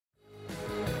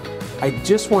I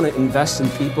just want to invest in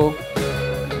people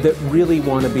that really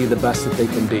want to be the best that they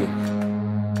can be.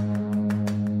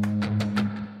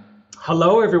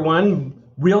 Hello, everyone.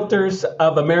 Realtors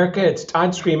of America, it's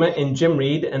Todd Screama and Jim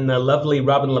Reed and the lovely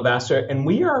Robin Lavasser. And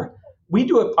we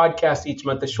do a podcast each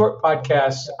month, a short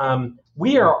podcast.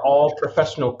 We are all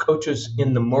professional coaches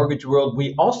in the mortgage world.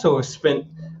 We also have spent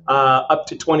up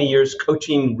to 20 years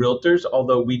coaching realtors,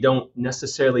 although we don't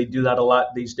necessarily do that a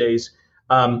lot these days.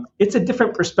 It's a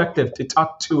different perspective to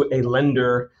talk to a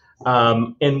lender.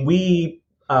 And we,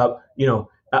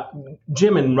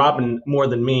 Jim and Robin more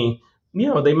than me,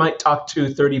 they might talk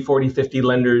to 30, 40, 50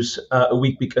 lenders a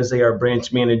week because they are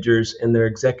branch managers and they're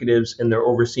executives and they're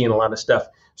overseeing a lot of stuff.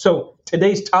 So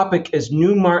today's topic is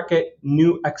new market,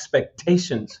 new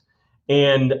expectations.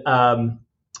 And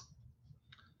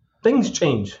things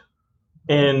change.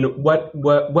 And what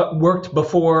worked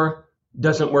before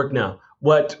doesn't work now.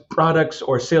 What products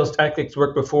or sales tactics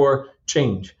worked before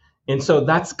change. And so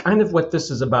that's kind of what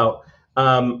this is about.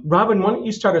 Robin, why don't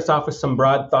you start us off with some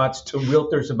broad thoughts to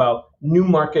realtors about new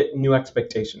market, new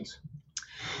expectations?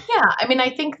 Yeah,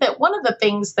 I think that one of the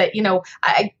things that,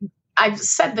 I've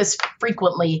said this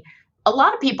frequently, a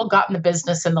lot of people got in the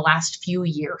business in the last few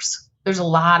years. There's a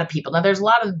lot of people. Now, there's a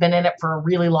lot of been in it for a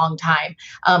really long time.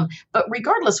 But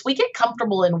regardless, we get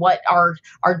comfortable in what our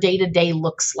day-to-day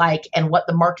looks like and what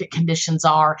the market conditions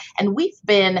are. And we've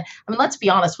been, let's be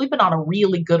honest, we've been on a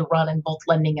really good run in both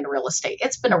lending and real estate.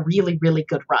 It's been a really, really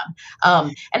good run.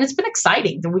 And it's been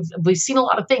exciting. We've seen a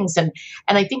lot of things. And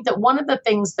I think that one of the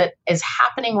things that is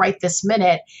happening right this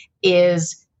minute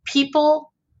is people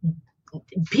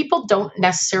don't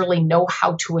necessarily know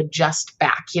how to adjust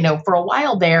back. For a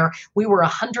while there, we were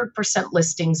 100%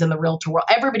 listings in the realtor world.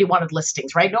 Everybody wanted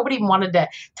listings, right? Nobody wanted to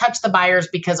touch the buyers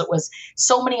because it was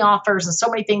so many offers and so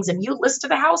many things. And you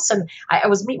listed a house, and I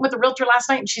was meeting with a realtor last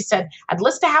night, and she said, I'd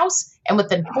list a house, and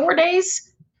within 4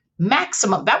 days,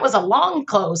 maximum, that was a long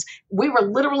close, we were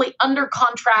literally under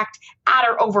contract at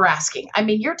or over asking.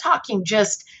 You're talking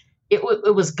just...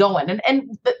 It was going.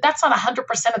 And that's not 100%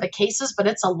 of the cases, but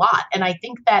it's a lot. And I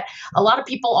think that a lot of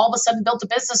people all of a sudden built a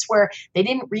business where they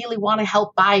didn't really want to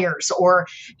help buyers, or,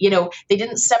 they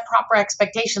didn't set proper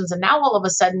expectations. And now all of a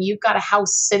sudden you've got a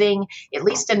house sitting, at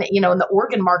least in the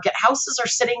Oregon market, houses are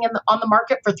sitting on the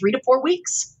market for 3 to 4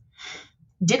 weeks.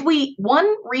 Did we,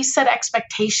 reset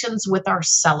expectations with our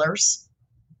sellers?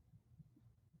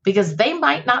 Because they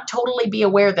might not totally be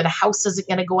aware that a house isn't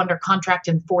going to go under contract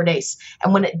in 4 days.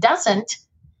 And when it doesn't,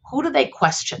 who do they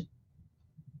question?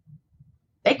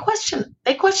 They question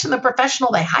the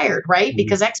professional they hired, right?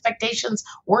 Because expectations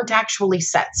weren't actually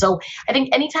set. So I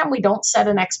think anytime we don't set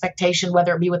an expectation,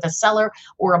 whether it be with a seller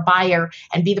or a buyer,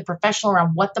 and be the professional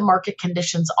around what the market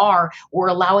conditions are, we're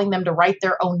allowing them to write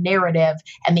their own narrative.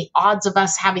 And the odds of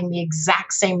us having the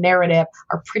exact same narrative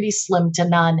are pretty slim to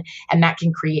none. And that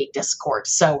can create discord.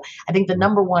 So I think the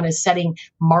number one is setting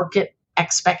market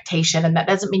expectation. And that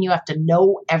doesn't mean you have to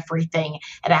know everything.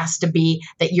 It has to be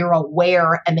that you're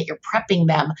aware and that you're prepping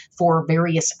them for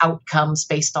various outcomes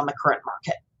based on the current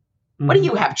market. Mm-hmm. What do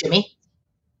you have, Jimmy?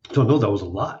 Don't know. That was a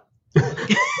lot.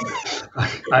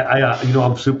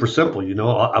 I'm super simple.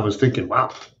 I was thinking,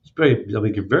 wow, it's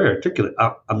you're very articulate.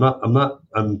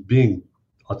 I'm being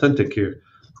authentic here.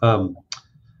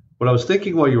 What I was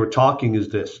thinking while you were talking is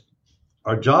this: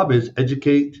 our job is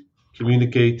educate,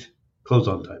 communicate, close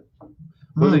on time.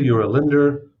 Whether you're a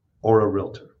lender or a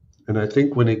realtor. And I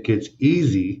think when it gets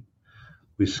easy,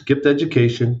 we skip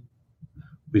education,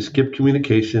 we skip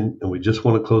communication, and we just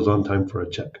want to close on time for a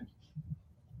check.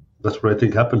 That's what I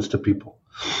think happens to people.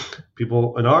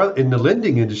 People in the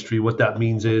lending industry, what that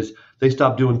means is they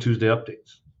stop doing Tuesday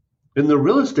updates. In the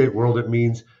real estate world, it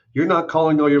means you're not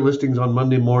calling all your listings on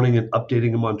Monday morning and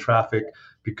updating them on traffic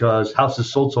because houses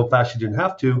sold so fast you didn't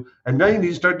have to, and now you need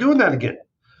to start doing that again.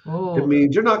 Oh. It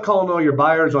means you're not calling all your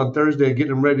buyers on Thursday,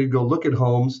 getting them ready to go look at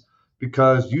homes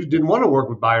because you didn't want to work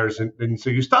with buyers. And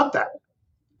so you stopped that.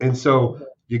 And so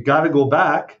you got to go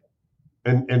back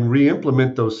and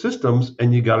re-implement those systems.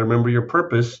 And you got to remember your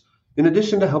purpose. In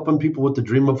addition to helping people with the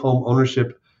dream of home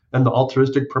ownership and the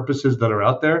altruistic purposes that are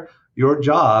out there, your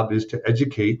job is to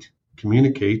educate,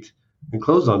 communicate, and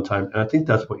close on time. And I think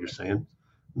that's what you're saying.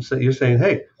 You're saying,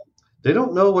 hey, they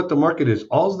don't know what the market is.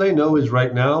 All they know is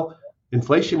right now,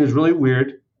 inflation is really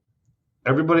weird.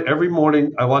 Every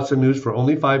morning, I watch the news for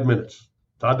only 5 minutes.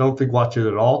 I don't think watch it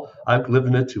at all. I've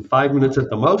lived it to 5 minutes at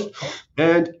the most.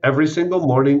 And every single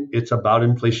morning, it's about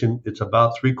inflation. It's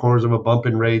about 3/4 of a bump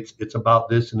in rates. It's about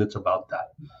this and it's about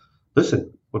that.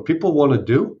 Listen, what people want to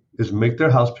do is make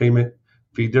their house payment,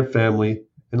 feed their family,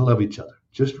 and love each other.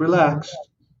 Just relax.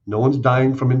 No one's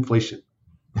dying from inflation.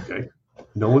 Okay.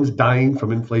 No one's dying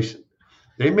from inflation.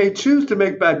 They may choose to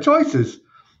make bad choices,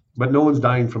 but no one's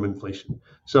dying from inflation.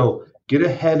 So get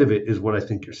ahead of it is what I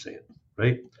think you're saying,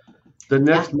 right? The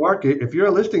next market, if you're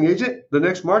a listing agent, the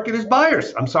next market is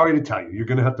buyers. I'm sorry to tell you, you're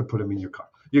going to have to put them in your car.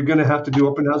 You're going to have to do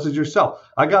open houses yourself.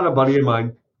 I got a buddy of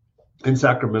mine in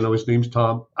Sacramento. His name's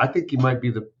Tom. I think he might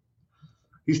be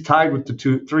he's tied with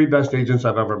the three best agents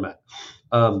I've ever met.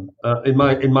 In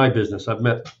my business, I've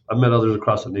met others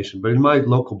across the nation, but in my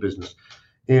local business,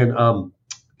 and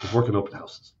he's working open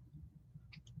houses.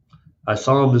 I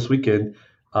saw him this weekend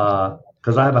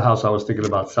because I have a house I was thinking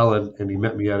about selling, and he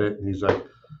met me at it, and he's like,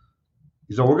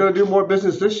 we're going to do more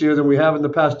business this year than we have in the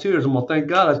past 2 years. And well, thank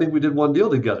God, I think we did one deal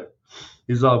together.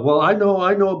 He's like, well, I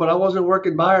know, but I wasn't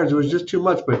working buyers. It was just too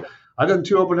much. But I done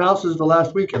 2 open houses the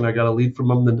last week, and I got a lead from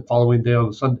him the following day on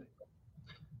the Sunday.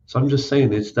 So I'm just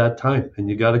saying it's that time, and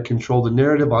you got to control the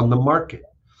narrative on the market.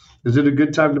 Is it a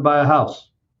good time to buy a house?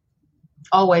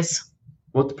 Always.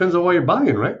 Well, it depends on what you're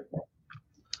buying, right?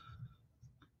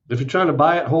 If you're trying to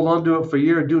buy it, hold on to it for a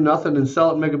year, do nothing, and sell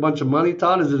it and make a bunch of money,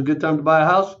 Todd, is it a good time to buy a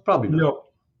house? Probably not. No.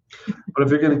 But if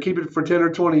you're going to keep it for 10 or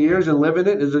 20 years and live in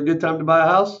it, is it a good time to buy a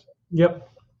house? Yep.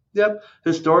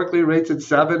 Historically, rates at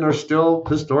 7 are still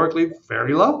historically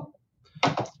very low.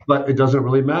 But it doesn't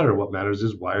really matter. What matters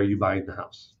is why are you buying the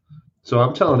house? So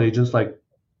I'm telling agents, like,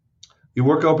 you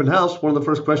work open house, one of the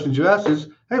first questions you ask is,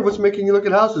 hey, what's making you look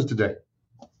at houses today?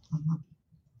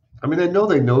 I mean, I know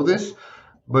they know this,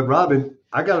 but Robin,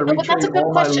 I got to retrain all my. That's a good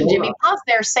question, Jimmy. Pause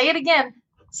there. Say it again.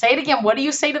 What do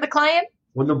you say to the client?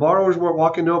 When the borrowers were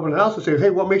walking to open house and say, hey,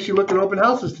 what makes you look at open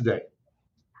houses today?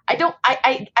 I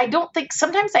don't think,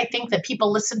 sometimes I think that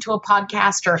people listen to a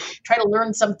podcast or try to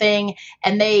learn something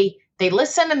and they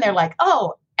listen and they're like,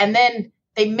 oh, and then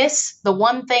they miss the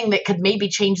one thing that could maybe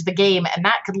change the game. And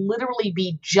that could literally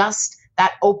be just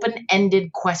that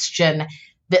open-ended question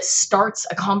that starts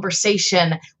a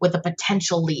conversation with a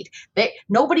potential lead.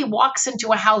 Nobody walks into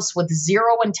a house with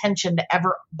zero intention to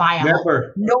ever buy a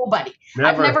home. Nobody. Never.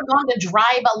 I've never gone to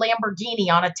drive a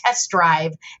Lamborghini on a test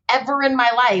drive ever in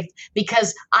my life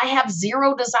because I have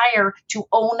zero desire to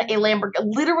own a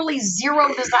Lamborghini. Literally zero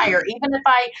desire, even if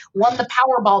I won the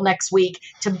Powerball next week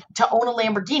to own a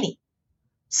Lamborghini.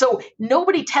 So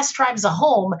nobody test drives a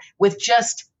home with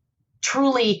just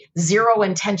truly zero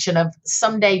intention of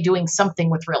someday doing something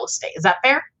with real estate. Is that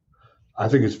fair? I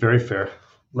think it's very fair.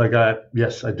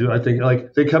 Yes, I do. I think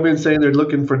like they come in saying they're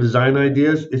looking for design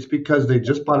ideas. It's because they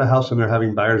just bought a house and they're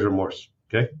having buyer's remorse.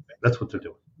 Okay. That's what they're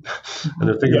doing. And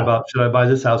they're thinking about, should I buy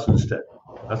this house instead?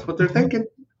 That's what they're thinking.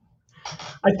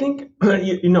 I think,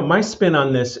 my spin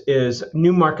on this is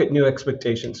new market, new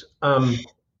expectations.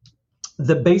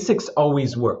 The basics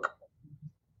always work.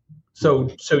 So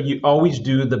you always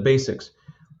do the basics.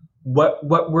 What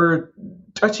we're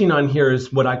touching on here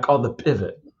is what I call the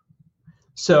pivot.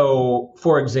 So,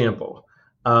 for example,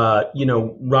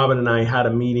 Robin and I had a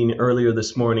meeting earlier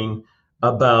this morning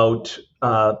about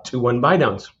 2-1 buy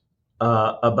downs,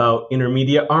 about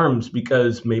intermediate arms,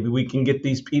 because maybe we can get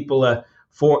these people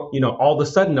all of a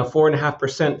sudden a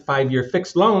 4.5% 5-year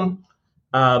fixed loan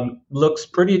looks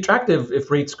pretty attractive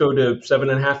if rates go to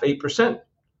 7.5%, 8%.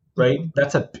 Right?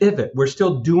 That's a pivot. We're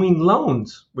still doing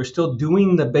loans. We're still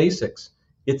doing the basics.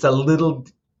 It's a little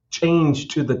change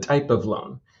to the type of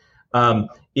loan.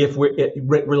 If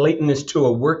we're relating this to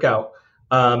a workout,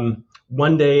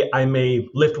 one day I may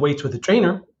lift weights with a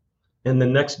trainer, and the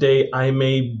next day I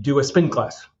may do a spin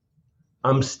class.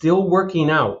 I'm still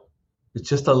working out. It's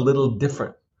just a little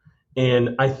different.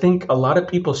 And I think a lot of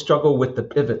people struggle with the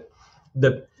pivot.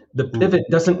 The pivot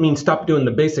doesn't mean stop doing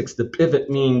the basics. The pivot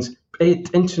means pay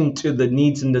attention to the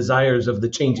needs and desires of the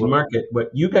changing market. What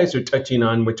you guys are touching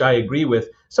on, which I agree with.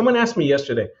 Someone asked me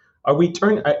yesterday,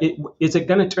 is it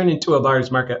going to turn into a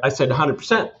buyer's market? I said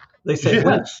 100%. They said,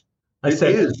 yes. I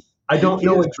said, I don't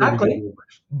know exactly,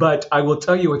 but I will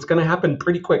tell you it's going to happen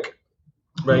pretty quick,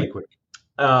 right? Pretty quick.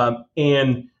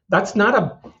 And that's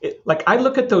not I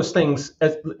look at those things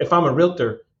as, if I'm a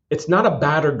realtor, it's not a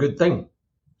bad or good thing.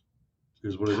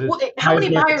 Is what it is. Well, how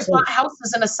many buyers bought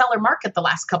houses in a seller market the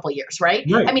last couple of years, right?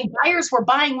 I mean, buyers were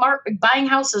buying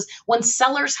houses when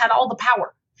sellers had all the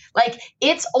power. Like,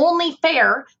 it's only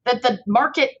fair that the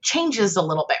market changes a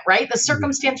little bit, right? The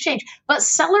circumstance change, but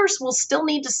sellers will still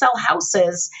need to sell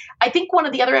houses. I think one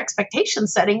of the other expectation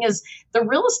setting is the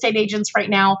real estate agents right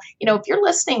now. If you're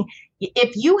listening,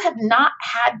 if you have not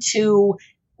had to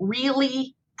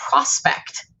really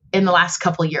prospect in the last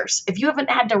couple of years, if you haven't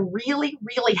had to really,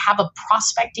 really have a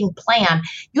prospecting plan,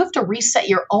 you have to reset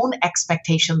your own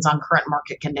expectations on current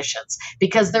market conditions,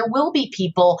 because there will be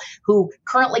people who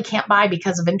currently can't buy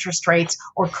because of interest rates,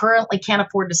 or currently can't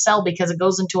afford to sell because it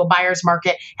goes into a buyer's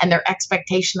market and their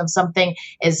expectation of something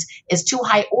is too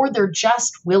high, or they're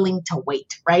just willing to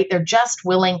wait, right? They're just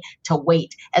willing to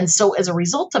wait. And so as a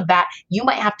result of that, you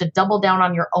might have to double down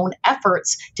on your own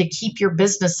efforts to keep your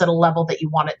business at a level that you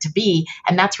want it to be.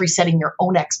 And that's resetting your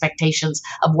own expectations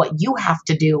of what you have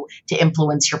to do to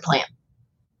influence your plan.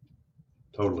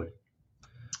 Totally.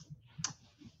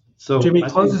 So Jimmy,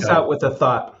 close us out with a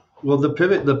thought. Well, the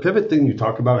pivot thing you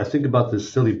talk about, I think about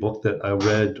this silly book that I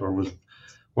read,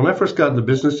 when I first got into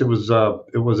business, it was a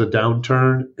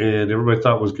downturn, and everybody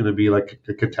thought it was going to be like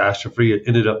a catastrophe. It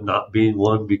ended up not being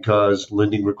one, because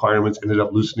lending requirements ended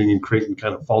up loosening and creating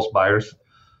kind of false buyers.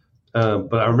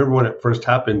 But I remember when it first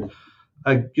happened,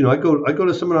 I go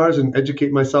to seminars and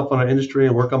educate myself on our industry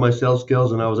and work on my sales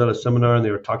skills. And I was at a seminar and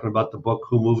they were talking about the book,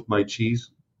 Who Moved My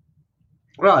Cheese?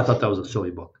 Well, I thought that was a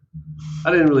silly book.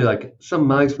 I didn't really like it. Some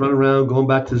mice running around going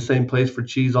back to the same place for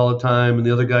cheese all the time. And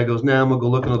the other guy goes, I'm going to go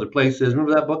look in other places.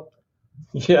 Remember that book?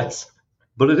 Yes.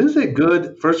 But it is a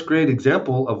good first grade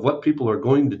example of what people are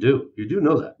going to do. You do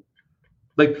know that.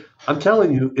 Like, I'm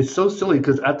telling you, it's so silly,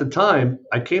 because at the time,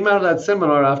 I came out of that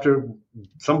seminar after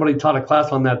somebody taught a class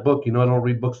on that book. I don't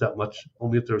read books that much,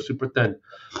 only if they're super thin.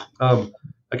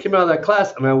 I came out of that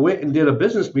class and I went and did a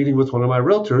business meeting with one of my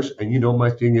realtors. And my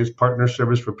thing is partner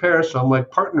service repair. So I'm like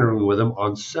partnering with him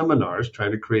on seminars,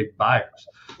 trying to create buyers.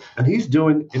 And he's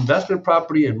doing investment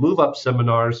property and move up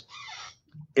seminars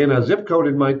in a zip code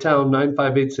in my town,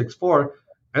 95864,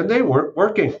 and they weren't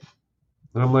working.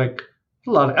 And I'm like,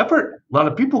 a lot of effort. A lot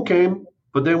of people came,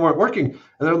 but they weren't working. And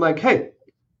then I'm like, hey,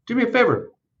 do me a favor.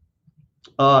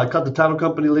 I caught the title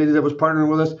company lady that was partnering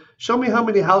with us. Show me how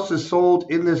many houses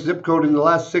sold in this zip code in the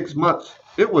last 6 months.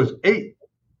 It was 8.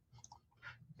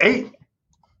 8.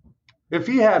 If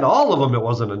he had all of them, it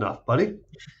wasn't enough, buddy.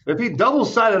 If he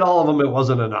double-sided all of them, it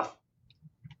wasn't enough.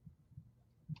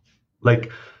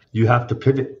 Like, you have to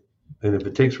pivot. And if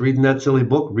it takes reading that silly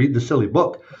book, read the silly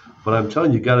book. But I'm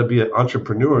telling you, you got to be an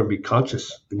entrepreneur and be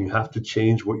conscious. And you have to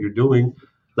change what you're doing,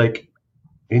 like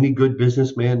any good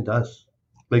businessman does.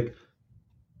 Like,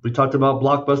 we talked about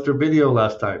Blockbuster Video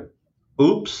last time.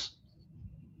 Oops.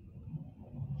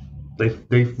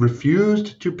 They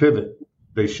refused to pivot.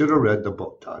 They should have read the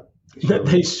book, Todd.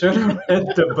 They should have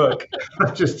read the book.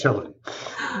 I'm just telling you.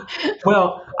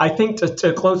 Well, I think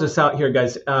to close us out here,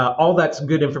 guys, all that's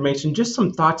good information. Just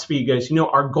some thoughts for you guys.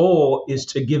 Our goal is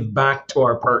to give back to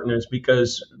our partners,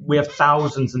 because we have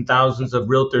thousands and thousands of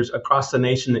realtors across the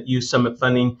nation that use Summit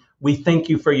Funding. We thank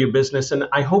you for your business. And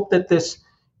I hope that this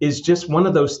is just one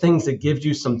of those things that gives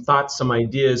you some thoughts, some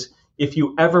ideas. If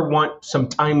you ever want some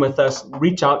time with us,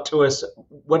 reach out to us,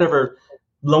 whatever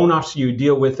loan officer you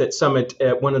deal with at Summit,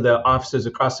 at one of the offices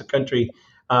across the country.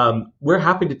 We're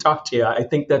happy to talk to you. I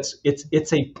think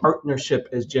it's a partnership,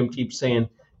 as Jim keeps saying.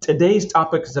 Today's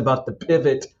topic is about the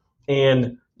pivot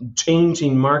and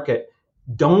changing market.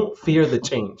 Don't fear the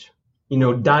change.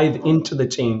 Dive into the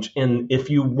change. And if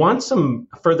you want some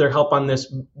further help on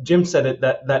this, Jim said it,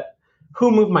 that Who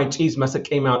Moved My Cheese must have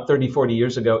came out 30, 40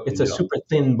 years ago. It's a super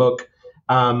thin book,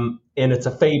 and it's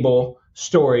a fable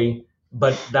story.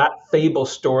 But that fable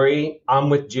story, I'm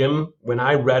with Jim. When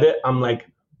I read it, I'm like,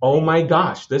 oh my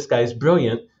gosh, this guy's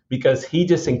brilliant, because he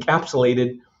just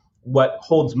encapsulated what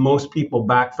holds most people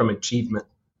back from achievement.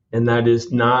 And that is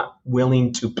not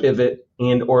willing to pivot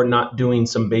and or not doing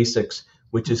some basics,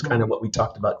 which is kind of what we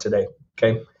talked about today.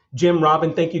 Okay. Jim,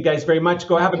 Robin, thank you guys very much.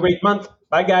 Go have a great month.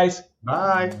 Bye, guys.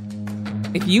 Bye.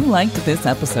 If you liked this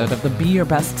episode of the Be Your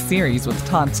Best series with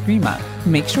Todd Screama,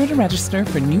 make sure to register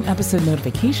for new episode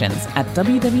notifications at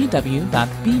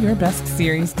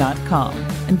www.beyourbestseries.com.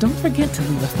 And don't forget to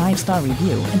leave a 5-star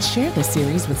review and share this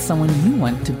series with someone you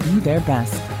want to be their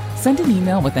best. Send an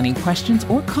email with any questions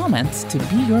or comments to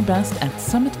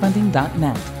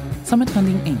beyourbest@summitfunding.net. Summit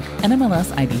Funding, Inc.,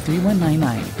 NMLS ID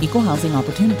 3199, Equal Housing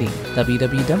Opportunity,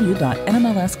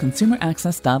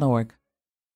 www.nmlsconsumeraccess.org.